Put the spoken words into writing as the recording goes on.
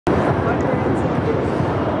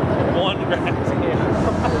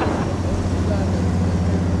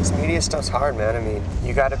This media stuff's hard, man. I mean,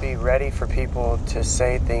 you got to be ready for people to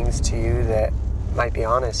say things to you that might be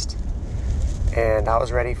honest. And I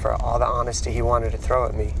was ready for all the honesty he wanted to throw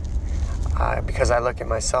at me. Because I look at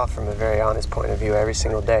myself from a very honest point of view every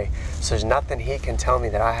single day. So there's nothing he can tell me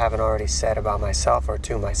that I haven't already said about myself or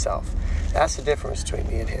to myself. That's the difference between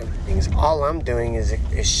me and him. Because all I'm doing is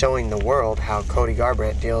showing the world how Cody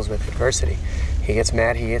Garbrandt deals with adversity. He gets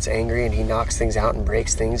mad, he gets angry, and he knocks things out and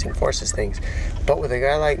breaks things and forces things. But with a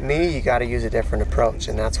guy like me, you got to use a different approach,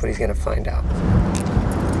 and that's what he's going to find out.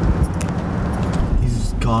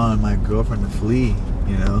 He's calling my girlfriend to flee,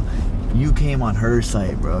 you know? You came on her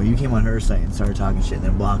site, bro. You came on her site and started talking shit and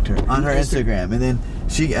then blocked her on her Instagram. And then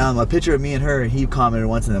she, a picture of me and her, he commented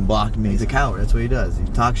once and then blocked me. He's a coward. That's what he does. He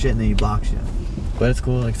talks shit and then he blocks you. But it's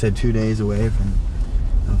cool. Like I said, 2 days away from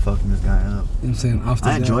fucking this guy up. You know what I'm saying? After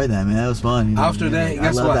I enjoyed that, man. That was fun. You know, after that,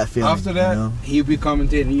 guess what? That feeling, after that, you know? he'll be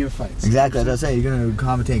commentating your fights. Exactly. As I say, you're going to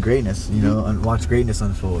commentate greatness, you know, and watch greatness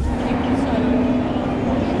unfold.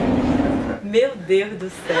 Meu Deus do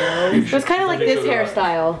céu. It was kind of like this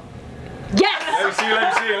hairstyle. Yes! Let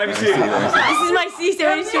me see. This is my sister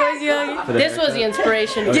when she was young. This was the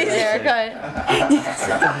inspiration for the haircut.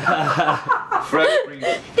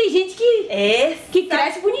 Tem gente que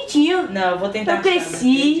cresce bonitinho. Não, eu vou tentar. Eu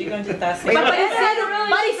cresci.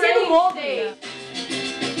 Parecendo molde.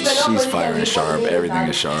 She's firing sharp, everything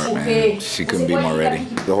is sharp, man. She couldn't be more ready.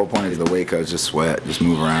 The whole point of the weight cut is just sweat, just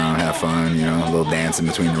move around, have fun, you know, a little dance in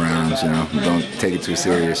between the rounds, you know. Don't take it too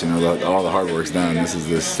serious, you know, all the hard work's done. This is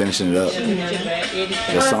this finishing it up.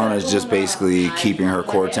 The sauna is just basically keeping her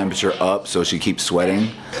core temperature up so she keeps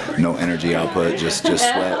sweating. No energy output, just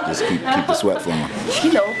sweat, just keep the sweat flowing.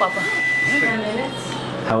 Hello, Papa.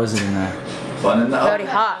 How was it in there? Bun in the oven. Very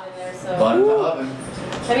hot. Bun in the oven.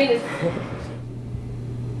 I mean,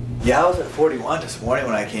 Yeah, I was at 41 this morning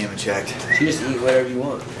when I came and checked. You just eat whatever you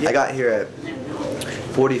want. I got here at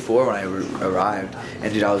 44 when I arrived,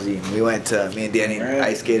 and dude, I was eating. We went to, me and Danny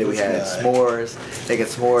ice skated, we had s'mores, making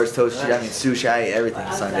s'mores, toasted, sushi, I ate everything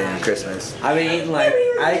Sunday and Christmas. I've been eating like,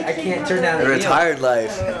 I can't turn down a A meal. retired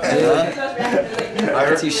life.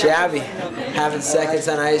 I'm too shabby. Having seconds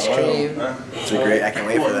on ice cream. It's great, I can't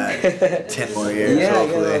wait for that. 10 more years,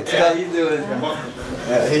 hopefully. How you doing?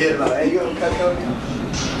 Hey, you go, cut.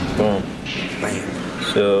 Boom. Bam.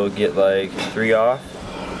 So get like 3 off.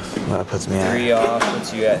 Well, that puts me at 3 off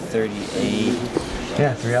puts you at 38.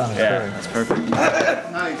 Yeah, 3 off. Yeah, that's perfect.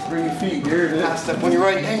 Nice, bring your feet. You're half step on your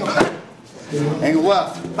right angle. Angle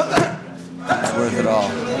left. It's worth it all.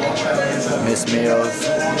 Missed meals, you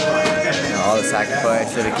know, all the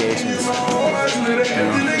sacrifice, dedications. You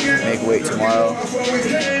know, make weight tomorrow.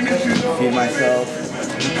 Feed myself.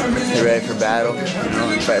 Get ready for battle, you know,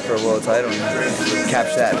 and fight for a world title and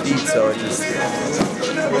capture that feat. So it just, it's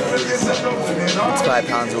 5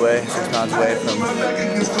 pounds away, 6 pounds away from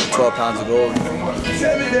 12 pounds of gold.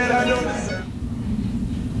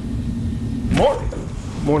 Morning.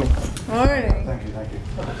 morning. Thank you.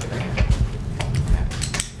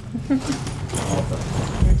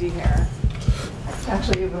 Your D-hair.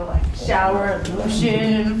 Actually, you will like shower and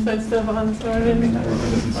lotion, put stuff on this morning. It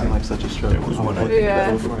doesn't seem like such a struggle.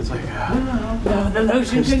 Yeah. It's like, no, the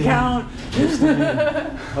lotion can count.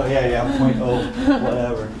 oh yeah, 0.0,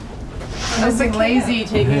 whatever. I was like lazy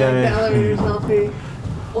taking the elevator selfie.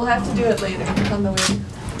 We'll have to do it later on the way.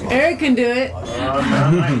 Eric can do it.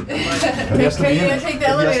 Take the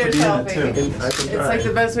elevator selfie. It's like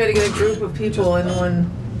the best way to get a group of people in one.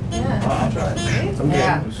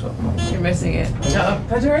 Yeah. You're missing it. No,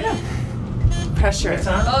 put it right now. Pressure. It's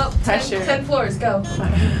on. Oh, pressure. 10 floors, go.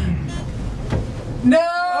 No!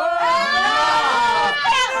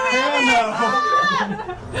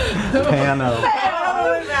 Pano.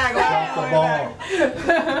 Drop the ball.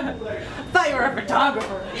 Thought you were a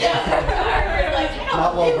photographer.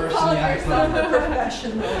 Not well versed in the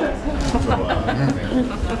accent.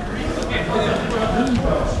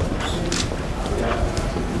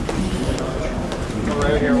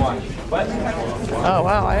 Right here, watch. What? Oh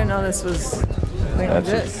wow, I didn't know this was like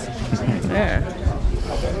this. There.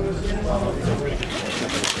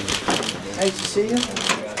 Nice to see you.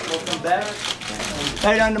 Welcome back.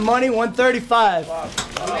 Right on the money, 135.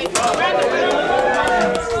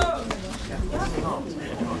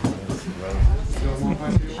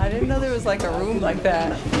 I didn't know there was like a room like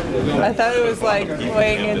that. I thought it was like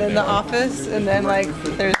weighing in the office and then like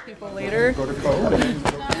there's people later.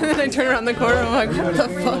 And then I turn around the corner and I'm like, what the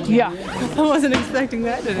fuck? Yeah. I wasn't expecting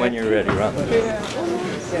that today. When you're ready, Ron. Yeah.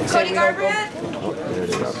 Cody Garbrandt?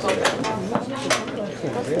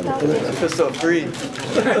 I feel so free.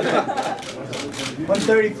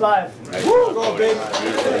 135. Woo! Go, baby.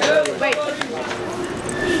 Wait.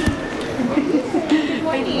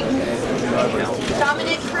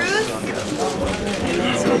 Dominick Cruz.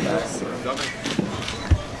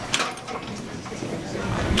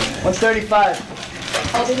 135.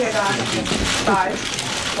 Hold it here, Don. 5,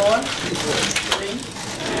 4,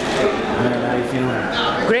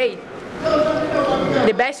 3. Great.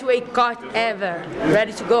 The best weight cut ever.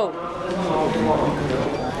 Ready to go.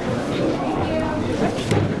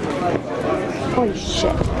 Holy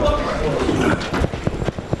shit.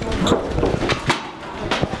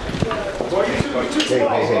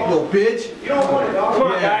 Hey, yo, bitch. You don't want it. Come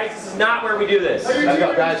on, guys. This is not where we do this. Back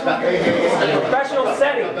up, guys. Back up. Professional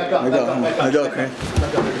setting. Back up. I go, okay.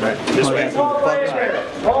 This way.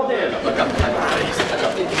 Hold in.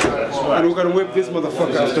 And we're gonna whip this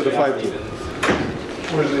motherfucker after the fight.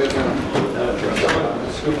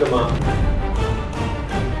 Scoop them up.